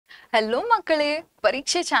Hello ಮಕ್ಕಳೇ,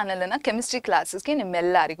 ಪರೀಕ್ಷೆ ಚಾನೆಲ್ನ ಕೆಮಿಸ್ಟ್ರಿ ಕ್ಲಾಸಸ್ಗೆ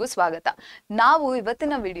ನಿಮ್ಮೆಲ್ಲರಿಗೂ ಸ್ವಾಗತ. ನಾವು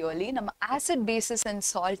ಇವತ್ತಿನ ವಿಡಿಯೋಲಿ ನಮ್ಮ ಆಸಿಡ್ ಬೇಸಿಸ್ ಅಂಡ್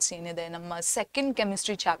ಸಾಲ್ಟ್ಸ್ ಏನಿದೆ ನಮ್ಮ ಸೆಕೆಂಡ್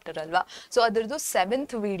ಕೆಮಿಸ್ಟ್ರಿ ಚಾಪ್ಟರ್ ಅಲ್ವಾ, ಸೊ ಅದರದ್ದು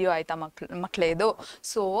 7th ವಿಡಿಯೋ ಆಯ್ತಾ ಮಕ್ಕಳೇ ಇದು.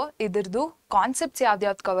 ಸೊ ಇದ್ರದ್ದು ಕಾನ್ಸೆಪ್ಟ್ಸ್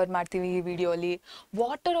ಯಾವ್ದು ಕವರ್ ಮಾಡ್ತೀವಿ ಈ ವಿಡಿಯೋಲಿ.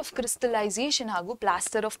 ವಾಟರ್ ಆಫ್ ಕ್ರಿಸ್ಟಲೈಸೇಷನ್ ಹಾಗೂ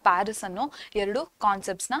ಪ್ಲಾಸ್ಟರ್ ಆಫ್ ಪ್ಯಾರಿಸ್ ಅನ್ನೋ ಎರಡು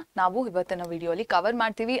ಕಾನ್ಸೆಪ್ಟ್ಸ್ನ ನಾವು ಇವತ್ತಿನ ವಿಡಿಯೋಲಿ ಕವರ್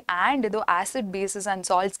ಮಾಡ್ತೀವಿ. ಆ್ಯಂಡ್ ಇದು ಆಸಿಡ್ ಬೇಸಿಸ್ ಅಂಡ್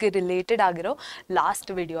ಸಾಲ್ಟ್ಸ್ಗೆ ರಿಲೇಟೆಡ್ ಆಗಿರೋ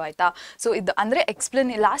ಲಾಸ್ಟ್ ವಿಡಿಯೋ ಆಯ್ತಾ. ಸೊ ಇದು ಅಂದರೆ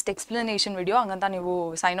ಲಾಸ್ಟ್ ಎಕ್ಸ್ಪ್ಲನೇಷನ್ ವಿಡಿಯೋ, ಹಂಗಂತ ನೀವು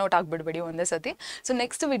ಸೈನ್ ಔಟ್ ಆಗಿಬಿಡ್ಬೇಡಿ ಒಂದೇ ಸತಿ. ಸೊ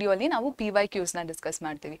ನೆಕ್ಸ್ಟ್ ವಿಡಿಯೋಲಿ ನಾವು PYQs ಡಿಸ್ಕಸ್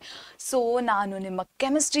ಮಾಡ್ತೀವಿ. ಸೊ ನಾನು ನಿಮ್ಮ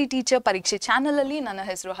ಕೆಮಿಸ್ಟ್ರಿ ಟೀಚರ್ ಪರೀಕ್ಷೆ ಚಾನಲಲ್ಲಿ, ನನ್ನ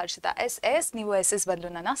ಹೆಸರು ಹರ್ಷಿತಾ SS, ನೀವು SS ಬದಲು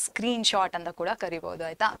ನನ್ನ ಸ್ಕ್ರೀನ್ ಶಾಟ್ ಅಂತ ಕೂಡ ಕರಿಬೋದು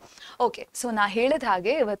ಆಯ್ತಾ. ಓಕೆ, ಸೊ ನಾ ಹೇಳಿದ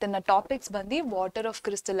ಹಾಗೆ ಇವತ್ತಿನ ಟಾಪಿಕ್ಸ್ ಬಂದು ವಾಟರ್ ಆಫ್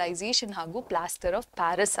ಕ್ರಿಸ್ಟಲೈಸೇಷನ್ ಹಾಗೂ ಪ್ಲಾಸ್ಟರ್ ಆಫ್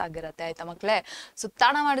ಪ್ಯಾರಿಸ್ ಆಗಿರುತ್ತೆ ಆಯ್ತಾ ಮಕ್ಕಳೇ. ಸೊ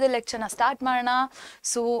ತಡ ಮಾಡಿದ ಲೆಕ್ಚರ್ನ ಸ್ಟಾರ್ಟ್ ಮಾಡೋಣ.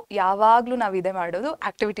 ಸೊ ಯಾವಾಗಲೂ ನಾವು ಇದೇ ಮಾಡೋದು,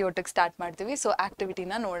 ಆಕ್ಟಿವಿಟಿ ಒಟ್ಟಿಗೆ ಸ್ಟಾರ್ಟ್ ಮಾಡ್ತೀವಿ. ಸೊ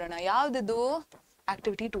ಆಕ್ಟಿವಿಟಿನ ನೋಡೋಣ. ಯಾವುದಿದು?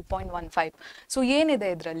 ಆಕ್ಟಿವಿಟಿ 2.15. ಸೊ ಏನಿದೆ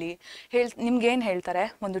ಇದರಲ್ಲಿ ನಿಮ್ಗೆ ಏನು ಹೇಳ್ತಾರೆ,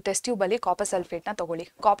 ಒಂದು ಟೆಸ್ಟ್ ಟ್ಯೂಬಲ್ಲಿ ಕಾಪರ್ ಸಲ್ಫೇಟ್ನ ತಗೊಳ್ಳಿ.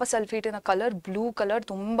 ಕಾಪರ್ ಸಲ್ಫೇಟಿನ ಕಲರ್ ಬ್ಲೂ ಕಲರ್,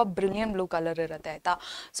 ತುಂಬ ಬ್ರಿಲಿಯಂಟ್ ಬ್ಲೂ ಕಲರ್ ಇರುತ್ತೆ ಆಯ್ತಾ.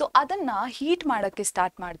 ಸೊ ಅದನ್ನು ಹೀಟ್ ಮಾಡೋಕ್ಕೆ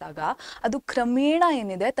ಸ್ಟಾರ್ಟ್ ಮಾಡಿದಾಗ ಅದು ಕ್ರಮೇಣ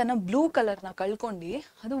ಏನಿದೆ ತನ್ನ ಬ್ಲೂ ಕಲರ್ನ ಕಳ್ಕೊಂಡು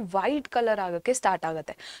ಅದು ವೈಟ್ ಕಲರ್ ಆಗೋಕ್ಕೆ ಸ್ಟಾರ್ಟ್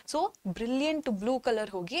ಆಗುತ್ತೆ. ಸೊ ಬ್ರಿಲಿಯಂಟ್ ಬ್ಲೂ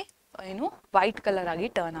ಕಲರ್ ಹೋಗಿ ಏನು ವೈಟ್ ಕಲರ್ ಆಗಿ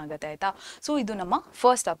ಟರ್ನ್ ಆಗುತ್ತೆ ಆಯ್ತಾ. ಸೊ ಇದು ನಮ್ಮ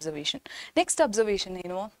ಫಸ್ಟ್ ಅಬ್ಸರ್ವೇಷನ್. ನೆಕ್ಸ್ಟ್ ಅಬ್ಸರ್ವೇಷನ್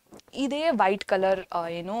ಏನು, ಇದೇ ವೈಟ್ ಕಲರ್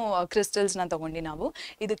ಏನು ಕ್ರಿಸ್ಟಲ್ಸ್ನ ತಗೊಂಡು ನಾವು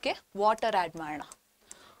ಇದಕ್ಕೆ ವಾಟರ್ ಆ್ಯಡ್ ಮಾಡೋಣ.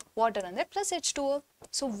 ವಾಟರ್ ಅಂದರೆ +H2O.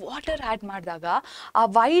 ಸೊ ವಾಟರ್ ಆ್ಯಡ್ ಮಾಡಿದಾಗ ಆ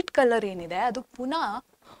ವೈಟ್ ಕಲರ್ ಏನಿದೆ ಅದು ಪುನಃ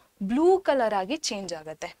ಬ್ಲೂ ಕಲರ್ ಆಗಿ ಚೇಂಜ್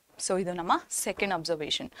ಆಗುತ್ತೆ. ಸೊ ಇದು ನಮ್ಮ ಸೆಕೆಂಡ್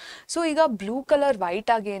ಅಬ್ಸರ್ವೇಷನ್. ಸೊ ಈಗ ಬ್ಲೂ ಕಲರ್ ವೈಟ್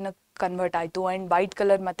ಆಗಿ ಏನಕ್ಕೆ ಕನ್ವರ್ಟ್ ಆಯಿತು ಆ್ಯಂಡ್ ವೈಟ್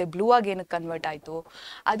ಕಲರ್ ಮತ್ತು ಬ್ಲೂ ಆಗಿ ಏನಕ್ಕೆ ಕನ್ವರ್ಟ್ ಆಯಿತು,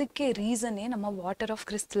 ಅದಕ್ಕೆ ರೀಸನ್ನೇ ನಮ್ಮ ವಾಟರ್ ಆಫ್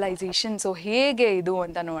ಕ್ರಿಸ್ಟಲೈಸೇಷನ್. ಸೊ ಹೇಗೆ ಇದು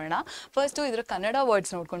ಅಂತ ನೋಡೋಣ. ಫಸ್ಟು ಇದರ ಕನ್ನಡ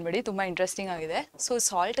ವರ್ಡ್ಸ್ ನೋಡ್ಕೊಂಡ್ಬಿಡಿ, ತುಂಬ ಇಂಟ್ರೆಸ್ಟಿಂಗ್ ಆಗಿದೆ. ಸೊ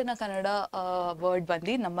ಸಾಲ್ಟನ್ನ ಕನ್ನಡ ವರ್ಡ್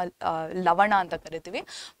ಬಂದು ನಮ್ಮ ಲವಣ ಅಂತ ಕರಿತೀವಿ.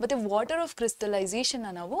 ಮತ್ತು ವಾಟರ್ ಆಫ್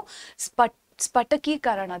ಕ್ರಿಸ್ಟಲೈಸೇಷನ್ನ ನಾವು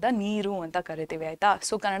ಸ್ಫಟಿಕೀಕರಣದ ನೀರು ಅಂತ ಕರಿತೀವಿ ಆಯ್ತಾ.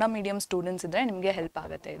 ಸೊ ಕನ್ನಡ ಮೀಡಿಯಂ ಸ್ಟೂಡೆಂಟ್ಸ್ ಇದ್ದರೆ ನಿಮಗೆ ಹೆಲ್ಪ್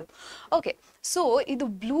ಆಗುತ್ತೆ ಇದು. ಓಕೆ, ಸೊ ಇದು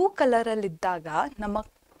ಬ್ಲೂ ಕಲರಲ್ಲಿದ್ದಾಗ ನಮ್ಮ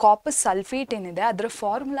ಕಾಪರ್ ಸಲ್ಫೇಟ್ ಏನಿದೆ ಅದರ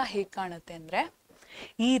ಫಾರ್ಮುಲಾ ಹೇಗೆ ಕಾಣುತ್ತೆ ಅಂದರೆ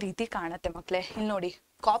ಈ ರೀತಿ ಕಾಣುತ್ತೆ ಮಕ್ಕಳೇ. ಇಲ್ಲಿ ನೋಡಿ,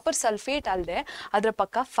 ಕಾಪರ್ ಸಲ್ಫೇಟ್ ಅಲ್ಲದೆ ಅದರ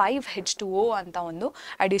ಪಕ್ಕ 5H2O ಅಂತ ಒಂದು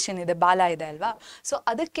ಅಡಿಷನ್ ಇದೆ, ಬಾಲ ಇದೆ ಅಲ್ವಾ. ಸೊ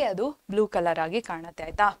ಅದಕ್ಕೆ ಅದು ಬ್ಲೂ ಕಲರ್ ಆಗಿ ಕಾಣುತ್ತೆ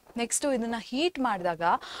ಆಯ್ತಾ. ನೆಕ್ಸ್ಟು ಇದನ್ನು ಹೀಟ್ ಮಾಡಿದಾಗ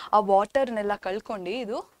ಆ ವಾಟರ್ನೆಲ್ಲ ಕಳ್ಕೊಂಡು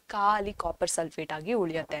ಇದು ಖಾಲಿ ಕಾಪರ್ ಸಲ್ಫೇಟ್ ಆಗಿ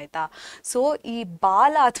ಉಳಿಯುತ್ತೆ ಆಯ್ತಾ. ಸೊ ಈ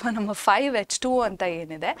ಬಾಲ ಅಥವಾ ನಮ್ಮ 5H2O ಅಂತ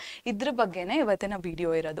ಏನಿದೆ ಇದ್ರ ಬಗ್ಗೆನೇ ಇವತ್ತಿನ ವಿಡಿಯೋ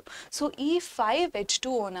ಇರೋದು. ಸೊ ಈ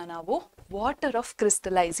 5H2Oನ ನಾವು ವಾಟರ್ ಆಫ್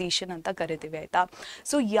ಕ್ರಿಸ್ಟಲೈಸೇಷನ್ ಅಂತ ಕರಿತೀವಿ ಆಯ್ತಾ.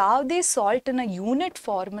 ಸೊ ಯಾವುದೇ ಸಾಲ್ಟ್ನ ಯೂನಿಟ್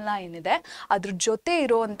ಫಾರ್ಮುಲಾ ಏನಿದೆ ಅದ್ರ ಜೊತೆ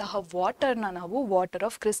ಇರುವಂತಹ ವಾಟರ್ನ ನಾವು ವಾಟರ್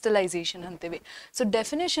ಆಫ್ ಕ್ರಿಸ್ಟಲೈಸೇಷನ್ ಅಂತೀವಿ. ಸೊ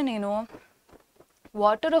ಡೆಫಿನೇಷನ್ ಏನು?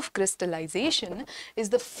 Water of crystallization is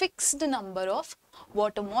the fixed number of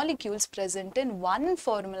water molecules present in one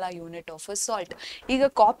formula unit of a salt. ಈಗ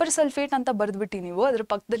ಕಾಪರ್ ಸಲ್ಫೇಟ್ ಅಂತ ಬರೆದ್ಬಿಟ್ಟು ನೀವು ಅದ್ರ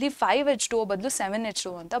ಪಕ್ಕದಲ್ಲಿ 5H2O ಬದಲು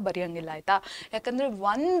 7H2O ಅಂತ ಬರೆಯೋಂಗಿಲ್ಲ ಆಯ್ತಾ. ಯಾಕಂದರೆ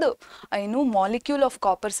ಒಂದು ಏನು molecule of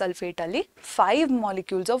copper ಸಲ್ಫೇಟಲ್ಲಿ 5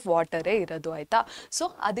 molecules of ವಾಟರೇ ಇರೋದು ಆಯ್ತಾ. ಸೊ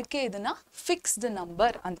ಅದಕ್ಕೆ ಇದನ್ನು ಫಿಕ್ಸ್ಡ್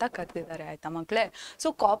ನಂಬರ್ ಅಂತ ಕರೆದಿದ್ದಾರೆ ಆಯ್ತಾ ಮಕ್ಕಳೇ.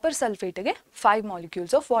 So copper ಸಲ್ಫೇಟಿಗೆ 5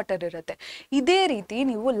 molecules of water ಇರುತ್ತೆ. ಇದೇ ರೀತಿ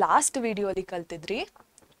ನೀವು ಲಾಸ್ಟ್ ವಿಡಿಯೋಲಿ ಕಲ್ತಿದ್ರಿ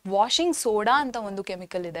ವಾಷಿಂಗ್ ಸೋಡಾ ಅಂತ ಒಂದು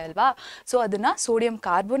ಕೆಮಿಕಲ್ ಇದೆ ಅಲ್ವಾ. ಸೊ ಅದನ್ನು ಸೋಡಿಯಂ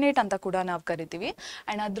ಕಾರ್ಬೋನೇಟ್ ಅಂತ ಕೂಡ ನಾವು ಕರಿತೀವಿ.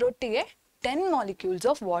 ಆ್ಯಂಡ್ ಅದರೊಟ್ಟಿಗೆ 10 ಮಾಲಿಕ್ಯೂಲ್ಸ್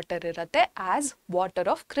ಆಫ್ ವಾಟರ್ ಇರುತ್ತೆ as water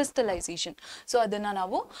of crystallisation. So ಅದನ್ನು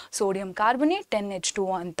ನಾವು ಸೋಡಿಯಂ ಕಾರ್ಬೋನೇಟ್ 10H2O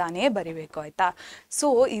ಅಂತಾನೇ ಬರಿಬೇಕು ಆಯಿತಾ. ಸೊ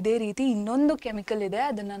ಇದೇ ರೀತಿ ಇನ್ನೊಂದು ಕೆಮಿಕಲ್ ಇದೆ,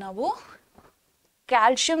 ಅದನ್ನು ನಾವು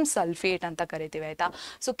ಕ್ಯಾಲ್ಶಿಯಂ ಸಲ್ಫೇಟ್ ಅಂತ ಕರಿತೀವಿ ಆಯಿತಾ.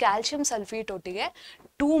 ಸೊ ಕ್ಯಾಲ್ಶಿಯಂ ಸಲ್ಫೇಟ್ ಒಟ್ಟಿಗೆ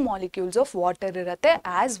 2 ಮಾಲಿಕ್ಯೂಲ್ಸ್ ಆಫ್ ವಾಟರ್ ಇರುತ್ತೆ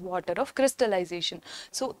as water of crystallisation.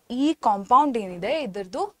 So ಈ ಕಾಂಪೌಂಡ್ ಏನಿದೆ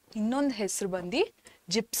ಇದರದ್ದು ಇನ್ನೊಂದು ಹೆಸರು ಬಂದು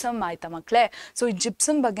ಜಿಪ್ಸಮ್ ಆಯ್ತಾ ಮಕ್ಕಳೇ. ಸೊ ಈ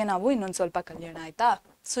ಜಿಪ್ಸಮ್ ಬಗ್ಗೆ ನಾವು ಇನ್ನೊಂದು ಸ್ವಲ್ಪ ಕಲಿಯೋಣ ಆಯಿತಾ.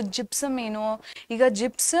 ಸೊ ಜಿಪ್ಸಮ್ ಏನು? ಈಗ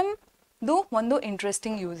ಜಿಪ್ಸಮ್ದು ಒಂದು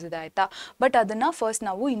ಇಂಟ್ರೆಸ್ಟಿಂಗ್ ಯೂಸ್ ಇದೆ ಆಯಿತಾ. ಬಟ್ ಅದನ್ನು ಫಸ್ಟ್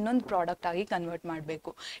ನಾವು ಇನ್ನೊಂದು ಪ್ರಾಡಕ್ಟ್ ಆಗಿ ಕನ್ವರ್ಟ್ ಮಾಡಬೇಕು.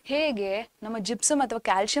 ಹೇಗೆ? ನಮ್ಮ ಜಿಪ್ಸಮ್ ಅಥವಾ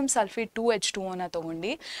ಕ್ಯಾಲ್ಶಿಯಂ ಸಲ್ಫೇಟ್ 2H2Oನ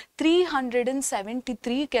ತೊಗೊಂಡು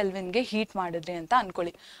 373 ಕೆಲ್ವಿನ್ಗೆ ಹೀಟ್ ಮಾಡಿದ್ರಿ ಅಂತ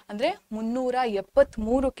ಅಂದ್ಕೊಳ್ಳಿ. ಅಂದರೆ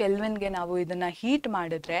 373 ಕೆಲ್ವಿನ್ಗೆ ನಾವು ಇದನ್ನು ಹೀಟ್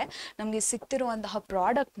ಮಾಡಿದ್ರೆ ನಮಗೆ ಸಿಗ್ತಿರುವಂತಹ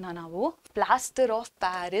ಪ್ರಾಡಕ್ಟ್ನ ನಾವು ಪ್ಲಾಸ್ಟರ್ ಆಫ್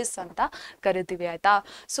ಪ್ಯಾರಿಸ್ ಅಂತ ಕರಿತೀವಿ ಆಯಿತಾ.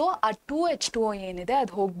 ಸೊ ಆ 2H2O ಏನಿದೆ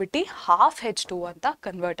ಅದು ಹೋಗ್ಬಿಟ್ಟು 1/2H2O ಅಂತ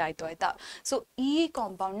ಕನ್ವರ್ಟ್ ಆಯಿತು ಆಯಿತಾ. ಸೊ ಈ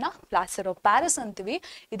ಕಾಂಪೌಂಡ್ನ ಪ್ಲಾಸ್ಟರ್ ಆಫ್ ಪ್ಯಾರಿಸ್ ಅಂತೀವಿ.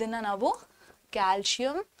 ಇದನ್ನು ನಾವು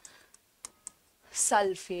calcium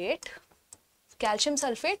sulphate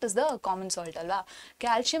is the common salt ಅಲ್ವಾ.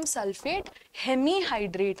 ಕ್ಯಾಲ್ಶಿಯಂ ಸಲ್ಫೇಟ್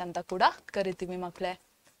ಹೆಮಿಹೈಡ್ರೇಟ್ ಅಂತ ಕೂಡ ಕರಿತೀವಿ ಮಕ್ಕಳೇ.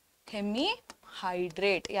 ಹೆಮಿ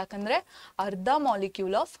ಹೈಡ್ರೇಟ್, ಯಾಕಂದ್ರೆ ಅರ್ಧ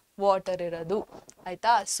ಮಾಲಿಕ್ಯೂಲ್ ಆಫ್ ವಾಟರ್ ಇರೋದು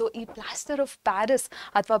ಆಯ್ತಾ. ಸೊ ಈ ಪ್ಲಾಸ್ಟರ್ ಆಫ್ ಪ್ಯಾರಿಸ್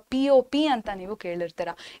ಅಥವಾ POP ಅಂತ ನೀವು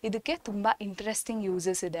ಕೇಳಿರ್ತೀರ, ಇದಕ್ಕೆ ತುಂಬಾ ಇಂಟ್ರೆಸ್ಟಿಂಗ್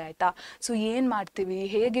ಯೂಸಸ್ ಇದೆ ಆಯ್ತಾ. ಸೊ ಏನು ಮಾಡ್ತೀವಿ,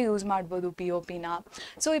 ಹೇಗೆ ಯೂಸ್ ಮಾಡ್ಬೋದು POPನ.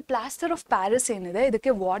 ಸೊ ಈ ಪ್ಲಾಸ್ಟರ್ ಆಫ್ ಪ್ಯಾರಿಸ್ ಏನಿದೆ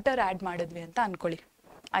ಇದಕ್ಕೆ ವಾಟರ್ ಆ್ಯಡ್ ಮಾಡಿದ್ವಿ ಅಂತ ಅನ್ಕೊಳ್ಳಿ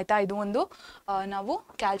ಆಯ್ತಾ. ಇದು ಒಂದು ನಾವು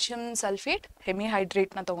ಕ್ಯಾಲ್ಶಿಯಂ ಸಲ್ಫೇಟ್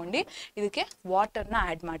ಹೆಮಿಹೈಡ್ರೇಟ್ನ ತಗೊಂಡು ಇದಕ್ಕೆ ವಾಟರ್ನ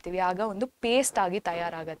ಆ್ಯಡ್ ಮಾಡ್ತೀವಿ, ಆಗ ಒಂದು ಪೇಸ್ಟ್ ಆಗಿ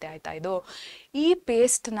ತಯಾರಾಗತ್ತೆ ಆಯ್ತಾ. ಇದು ಈ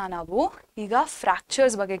ಪೇಸ್ಟ್ನ ನಾವು ಈಗ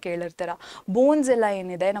ಫ್ರ್ಯಾಕ್ಚರ್ಸ್ ಬಗ್ಗೆ ಕೇಳಿರ್ತೀರ, ಬೋನ್ಸ್ ಎಲ್ಲ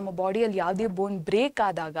ಏನಿದೆ ನಮ್ಮ ಬಾಡಿಯಲ್ಲಿ ಯಾವುದೇ ಬೋನ್ ಬ್ರೇಕ್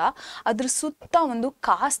ಆದಾಗ ಅದ್ರ ಸುತ್ತ ಒಂದು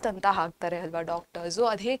ಕಾಸ್ಟ್ ಅಂತ ಹಾಕ್ತಾರೆ ಅಲ್ವಾ ಡಾಕ್ಟರ್ಸು.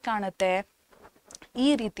 ಅದು ಹೇಗೆ ಕಾಣುತ್ತೆ, ಈ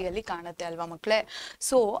ರೀತಿಯಲ್ಲಿ ಕಾಣುತ್ತೆ ಅಲ್ವಾ ಮಕ್ಕಳೇ.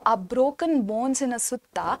 ಸೊ ಆ ಬ್ರೋಕನ್ ಬೋನ್ಸಿನ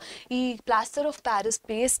ಸುತ್ತ ಈ ಪ್ಲಾಸ್ಟರ್ ಆಫ್ ಪ್ಯಾರಿಸ್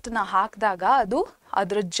ಪೇಸ್ಟ್ನ ಹಾಕಿದಾಗ ಅದು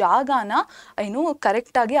ಅದರ ಜಾಗನ ಏನು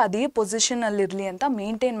ಕರೆಕ್ಟಾಗಿ ಅದೇ ಪೊಸಿಷನಲ್ಲಿರಲಿ ಅಂತ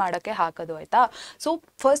ಮೇಂಟೈನ್ ಮಾಡೋಕ್ಕೆ ಹಾಕೋದು ಆಯಿತಾ. ಸೊ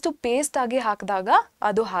ಫಸ್ಟು ಪೇಸ್ಟ್ ಆಗಿ ಹಾಕಿದಾಗ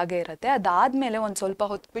ಅದು ಹಾಗೆ ಇರುತ್ತೆ, ಅದಾದಮೇಲೆ ಒಂದು ಸ್ವಲ್ಪ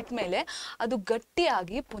ಹೊತ್ತು ಬಿಟ್ಟ ಮೇಲೆ ಅದು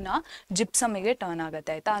ಗಟ್ಟಿಯಾಗಿ ಪುನಃ ಜಿಪ್ಸಮಿಗೆ ಟರ್ನ್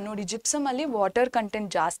ಆಗುತ್ತೆ ಆಯಿತಾ. ನೋಡಿ ಜಿಪ್ಸಮಲ್ಲಿ ವಾಟರ್ ಕಂಟೆಂಟ್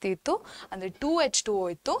ಜಾಸ್ತಿ ಇತ್ತು, ಅಂದರೆ 2H2O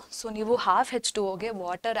ಇತ್ತು. ಸೊ ನೀವು ½ H2Oಗೆ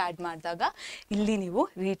ವಾಟರ್ ಆ್ಯಡ್ ಮಾಡಿದಾಗ ಇಲ್ಲಿ ನೀವು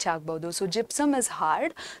ರೀಚ್ ಆಗ್ಬೋದು. So gypsum is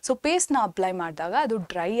hard, so ಪೇಸ್ಟ್ನ apply ಮಾಡಿದಾಗ ಅದು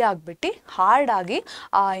ಡ್ರೈ ಆಗಿಬಿಟ್ಟು ಹಾರ್ಡಾಗಿ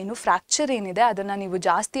ಏನು ಫ್ರ್ಯಾಕ್ಚರ್ ಏನಿದೆ ಅದನ್ನು ನೀವು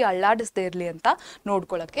ಜಾಸ್ತಿ ಅಳ್ಳಾಡಿಸದೇ ಇರಲಿ ಅಂತ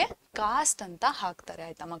ನೋಡ್ಕೊಳ್ಳೋಕ್ಕೆ ಕಾಸ್ಟ್ ಅಂತ ಹಾಕ್ತಾರೆ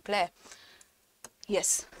ಆಯ್ತಾ ಮಕ್ಕಳೇ.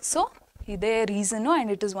 ಎಸ್, ಸೊ ಇದೇ reason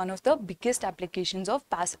and it is one of the biggest applications of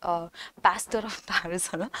plaster of Paris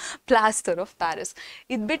ಅಲ್ಲ, ಪ್ಲಾಸ್ಟರ್ ಆಫ್ ಪ್ಯಾರಿಸ್.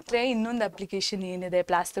 ಇದು ಬಿಟ್ಟರೆ ಇನ್ನೊಂದು ಅಪ್ಲಿಕೇಶನ್ ಏನಿದೆ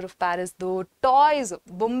ಪ್ಲಾಸ್ಟರ್ ಆಫ್ ಪ್ಯಾರಿಸ್ದು, ಟಾಯ್ಸ್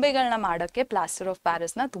ಬೊಂಬೆಗಳನ್ನ ಮಾಡೋಕ್ಕೆ ಪ್ಲಾಸ್ಟರ್ ಆಫ್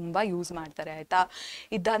ಪ್ಯಾರಿಸ್ನ ತುಂಬ ಯೂಸ್ ಮಾಡ್ತಾರೆ ಆಯಿತಾ.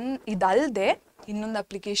 ಇದಲ್ಲದೆ ಇನ್ನೊಂದು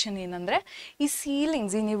ಅಪ್ಲಿಕೇಶನ್ ಏನಂದರೆ ಈ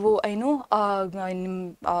ಸೀಲಿಂಗ್ಸ್, ಈ ನೀವು ಏನು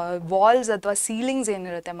ನಿಮ್ಮ ವಾಲ್ಸ್ ಅಥವಾ ಸೀಲಿಂಗ್ಸ್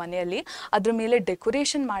ಏನಿರುತ್ತೆ ಮನೆಯಲ್ಲಿ ಅದ್ರ ಮೇಲೆ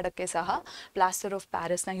ಡೆಕೋರೇಷನ್ ಮಾಡೋಕ್ಕೆ ಸಹ ಪ್ಲಾಸ್ಟರ್ ಆಫ್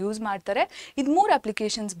ಪ್ಯಾರಿಸ್ನ ಯೂಸ್ ಮಾಡ್ತಾರೆ. ಇದು 3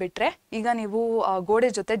 ಅಪ್ಲಿಕೇಶನ್ಸ್ ಬಿಟ್ಟರೆ, ಈಗ ನೀವು ಗೋಡೆ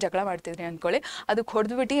ಜೊತೆ ಜಗಳ ಮಾಡ್ತಿದ್ರಿ ಅಂದ್ಕೊಳ್ಳಿ, ಅದಕ್ಕೆ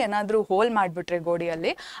ಹೊಡೆದ್ಬಿಟ್ಟು ಏನಾದರೂ ಹೋಲ್ ಮಾಡಿಬಿಟ್ರೆ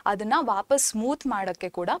ಗೋಡೆಯಲ್ಲಿ, ಅದನ್ನು ವಾಪಸ್ ಸ್ಮೂತ್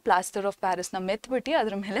ಮಾಡೋಕ್ಕೆ ಕೂಡ ಪ್ಲಾಸ್ಟರ್ ಆಫ್ ಪ್ಯಾರಿಸ್ನ ಮೆತ್ಬಿಟ್ಟು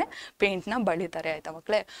ಅದ್ರ ಮೇಲೆ ಪೇಂಟ್ನ ಬಳಿತಾರೆ ಆಯಿತಾ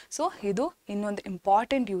ಮಕ್ಕಳೇ. ಸೊ ಇದು ಇನ್ನೊಂದು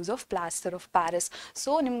important use of plaster of Paris.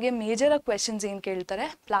 So ನಿಮಗೆ ಮೇಜರಾಗಿ ಕ್ವೆಶನ್ಸ್ ಏನು ಕೇಳ್ತಾರೆ,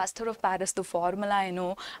 ಪ್ಲಾಸ್ಟರ್ ಆಫ್ ಪ್ಯಾರಿಸ್ದು ಫಾರ್ಮುಲಾ ಏನು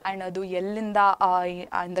ಆ್ಯಂಡ್ ಅದು ಎಲ್ಲಿಂದ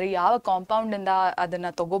ಅಂದರೆ ಯಾವ ಕಾಂಪೌಂಡಿಂದ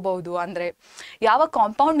ಅದನ್ನು ತೊಗೋಬಹುದು, ಅಂದರೆ ಯಾವ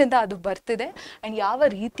ಕಾಂಪೌಂಡಿಂದ ಅದು ಬರ್ತಿದೆ ಆ್ಯಂಡ್ ಯಾವ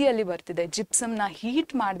ರೀತಿಯಲ್ಲಿ ಬರ್ತಿದೆ. ಜಿಪ್ಸಮ್ನ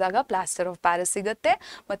ಹೀಟ್ ಮಾಡಿದಾಗ ಪ್ಲಾಸ್ಟರ್ ಆಫ್ ಪ್ಯಾರಿಸ್ ಸಿಗುತ್ತೆ,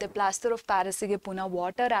 ಮತ್ತು ಪ್ಲಾಸ್ಟರ್ ಆಫ್ ಪ್ಯಾರಿಸ್ಸಿಗೆ ಪುನಃ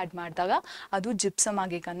ವಾಟರ್ ಆ್ಯಡ್ ಮಾಡಿದಾಗ ಅದು ಜಿಪ್ಸಮ್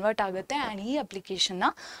ಆಗಿ ಕನ್ವರ್ಟ್ ಆಗುತ್ತೆ. ಆ್ಯಂಡ್ ಈ ಅಪ್ಲಿಕೇಶನ್ನ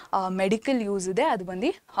ಮೆಡಿಕಲ್ ಯೂಸ್ ಇದೆ, ಅದು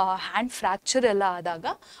ಬಂದು ಹ್ಯಾಂಡ್ ಫ್ರ್ಯಾಕ್ಚರ್ ಎಲ್ಲ ಆದಾಗ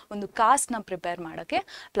ಒಂದು ಕಾಸ್ಟ್ನ ಪ್ರಿಪೇರ್ ಮಾಡೋಕ್ಕೆ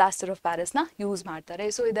ಪ್ಲಾಸ್ಟರ್ ಆಫ್ ಪ್ಯಾರಿಸ್ನ ಯೂಸ್ ಮಾಡ್ತಾರೆ.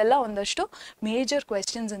 ಸೊ ಇದೆಲ್ಲ ಒಂದಷ್ಟು major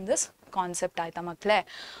questions in this concept ಆಯಿತಾ ಮಕ್ಕಳೇ.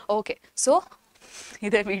 ಓಕೆ, ಸೊ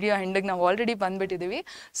ಇದೇ ವಿಡಿಯೋ ಎಂಡಿಗೆ ನಾವು ಆಲ್ರೆಡಿ ಬಂದುಬಿಟ್ಟಿದ್ದೀವಿ.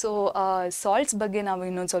 ಸೊ ಸಾಲ್ಟ್ಸ್ ಬಗ್ಗೆ ನಾವು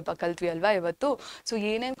ಇನ್ನೊಂದು ಸ್ವಲ್ಪ ಕಲ್ತ್ವಿ ಅಲ್ವಾ ಇವತ್ತು. ಸೊ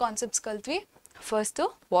ಏನೇನು concepts ಕಲ್ತ್ವಿ, first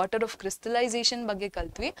water of crystallisation ಬಗ್ಗೆ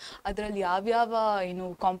ಕಲ್ತ್ವಿ, ಅದರಲ್ಲಿ ಯಾವ್ಯಾವ ಏನು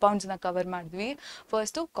ಕಾಂಪೌಂಡ್ಸ್ನ ಕವರ್ ಮಾಡಿದ್ವಿ.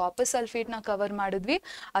 ಫಸ್ಟು ಕಾಪರ್ ಸಲ್ಫೇಟ್ನ ಕವರ್ ಮಾಡಿದ್ವಿ,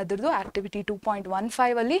 ಅದರದ್ದು ಆ್ಯಕ್ಟಿವಿಟಿ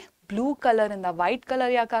 2.15ಅಲ್ಲಿ ಬ್ಲೂ ಕಲರಿಂದ ವೈಟ್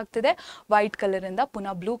ಕಲರ್ ಯಾಕೆ ಆಗ್ತಿದೆ, ವೈಟ್ ಕಲರಿಂದ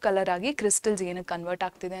ಪುನಃ ಬ್ಲೂ ಕಲರ್ ಆಗಿ ಕ್ರಿಸ್ಟಲ್ಸ್ ಏನಕ್ಕೆ ಕನ್ವರ್ಟ್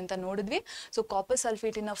ಆಗ್ತಿದೆ ಅಂತ ನೋಡಿದ್ವಿ. So copper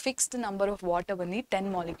ಸಲ್ಫೇಟಿನ fixed number of water ಬಂದು 10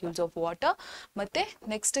 ಮಾಲಿಕ್ಯೂಲ್ಸ್ ಆಫ್ ವಾಟರ್. ಮತ್ತು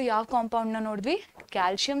ನೆಕ್ಸ್ಟ್ ಯಾವ ಕಾಂಪೌಂಡ್ನ ನೋಡಿದ್ವಿ,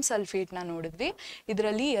 ಕ್ಯಾಲ್ಶಿಯಂ ಸಲ್ಫೇಟ್ನ ನೋಡಿದ್ವಿ.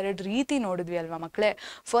 ಇದರಲ್ಲಿ 2 ರೀತಿ ನೋಡಿದ್ವಿ ಅಲ್ವಾ ಮಕ್ಕಳೇ.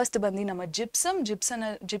 ಫಸ್ಟ್ ಬಂದು ನಮ್ಮ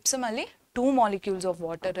ಜಿಪ್ಸಮಲ್ಲಿ 2 ಮಾಲಿಕ್ಯೂಲ್ಸ್ ಆಫ್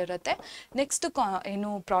ವಾಟರ್ ಇರುತ್ತೆ. ನೆಕ್ಸ್ಟ್ ಏನು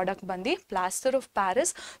ಪ್ರಾಡಕ್ಟ್ ಬಂದು ಪ್ಲಾಸ್ಟರ್ ಆಫ್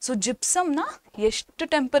ಪ್ಯಾರಿಸ್. ಸೊ ಜಿಪ್ಸಮ್ನ ಎಷ್ಟು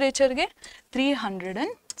ಟೆಂಪರೇಚರ್ಗೆ,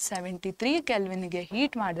 373 ಕೆಲ್ವಿನ್ಗೆ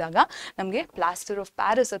ಹೀಟ್ ಮಾಡಿದಾಗ ನಮಗೆ ಪ್ಲಾಸ್ಟರ್ ಆಫ್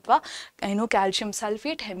ಪ್ಯಾರಿಸ್ ಅಥವಾ ಏನು ಕ್ಯಾಲ್ಶಿಯಂ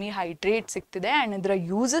ಸಲ್ಫೇಟ್ ಹೆಮಿಹೈಡ್ರೇಟ್ ಸಿಗ್ತಿದೆ. ಆ್ಯಂಡ್ ಇದರ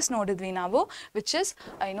ಯೂಸಸ್ ನೋಡಿದ್ವಿ ನಾವು, ವಿಚ್ ಇಸ್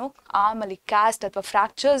ಏನು ಆಮಲ್ಲಿ ಕ್ಯಾಸ್ಟ್ ಅಥವಾ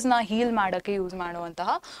ಫ್ರ್ಯಾಕ್ಚರ್ಸ್ನ ಹೀಲ್ ಮಾಡೋಕ್ಕೆ ಯೂಸ್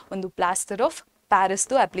ಮಾಡುವಂತಹ ಒಂದು ಪ್ಲಾಸ್ಟರ್ ಆಫ್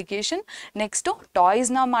ಪ್ಯಾರಿಸ್ದು ಅಪ್ಲಿಕೇಶನ್. ನೆಕ್ಸ್ಟು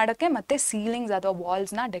ಟಾಯ್ಸ್ನ ಮಾಡೋಕ್ಕೆ, ಮತ್ತು ಸೀಲಿಂಗ್ಸ್ ಅಥವಾ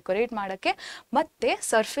ವಾಲ್ಸ್ನ ಡೆಕೋರೇಟ್ ಮಾಡೋಕ್ಕೆ, ಮತ್ತು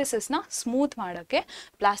ಸರ್ಫೇಸಸ್ನ ಸ್ಮೂತ್ ಮಾಡೋಕ್ಕೆ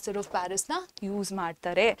ಪ್ಲಾಸ್ಟರ್ ಆಫ್ ಪ್ಯಾರಿಸ್ನ ಯೂಸ್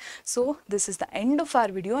ಮಾಡ್ತಾರೆ. So this is the end of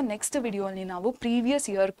our video. Next ವಿಡಿಯೋಲಿ ನಾವು ಪ್ರೀವಿಯಸ್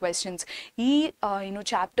ಇಯರ್ ಕ್ವೆಶನ್ಸ್, ಈ ಏನು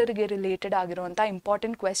ಚಾಪ್ಟರ್ಗೆ ರಿಲೇಟೆಡ್ ಆಗಿರುವಂಥ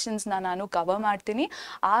ಇಂಪಾರ್ಟೆಂಟ್ ಕ್ವೆಶನ್ಸ್ನ ನಾನು ಕವರ್ ಮಾಡ್ತೀನಿ.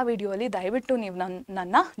 ಆ ವಿಡಿಯೋಲಿ ದಯವಿಟ್ಟು ನೀವು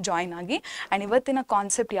ನನ್ನ ಜಾಯ್ನ್ ಆಗಿ. ಆ್ಯಂಡ್ ಇವತ್ತಿನ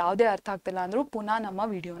ಕಾನ್ಸೆಪ್ಟ್ ಯಾವುದೇ ಅರ್ಥ ಆಗ್ತಿಲ್ಲ ಅಂದರೂ ಪುನಃ ನಮ್ಮ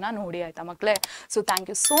ವಿಡಿಯೋನ ನೋಡಿ ಆಯಿತಾ ಮಕ್ಕಳೇ. So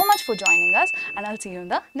thank you so much for joining us. And I'll see you in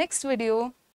the next video.